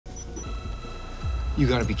You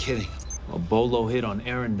gotta be kidding. A bolo hit on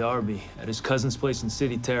Aaron Darby at his cousin's place in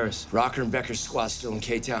City Terrace. Rocker and Becker's squad still in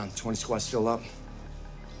K-Town. 20 squad still up.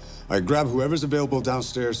 All right, grab whoever's available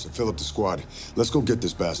downstairs and fill up the squad. Let's go get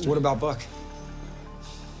this bastard. What about Buck?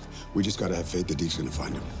 We just gotta have faith that Deke's gonna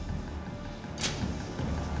find him.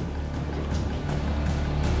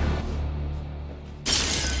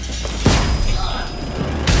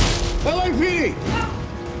 LAPD!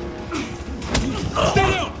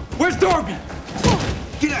 Stay down! Where's Darby?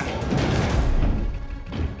 Get out!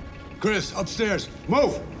 Chris, upstairs.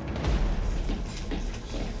 Move!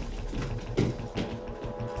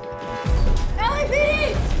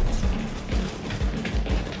 LAPD!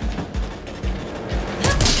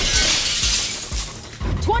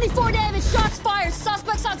 .24 damage, shots fired.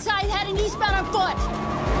 Suspects outside heading eastbound on foot.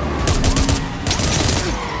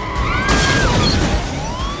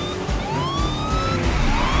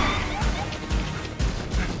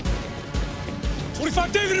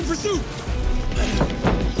 David in pursuit!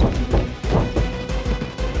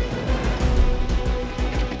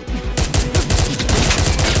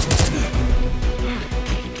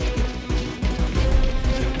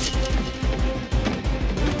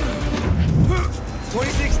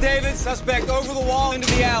 David, suspect over the wall into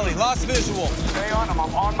the alley. Lost visual. Stay on him.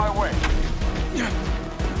 I'm on my way.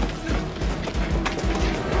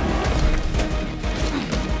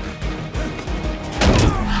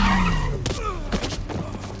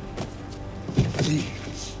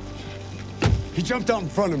 He jumped out in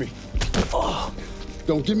front of me. Oh.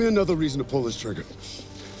 Don't give me another reason to pull this trigger.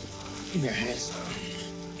 Give me your hands.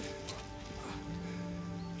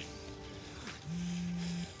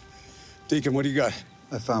 Deacon, what do you got?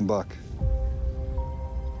 I found Buck.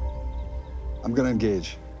 I'm gonna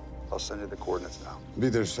engage. I'll send you the coordinates now. Be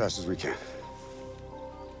there as fast as we can.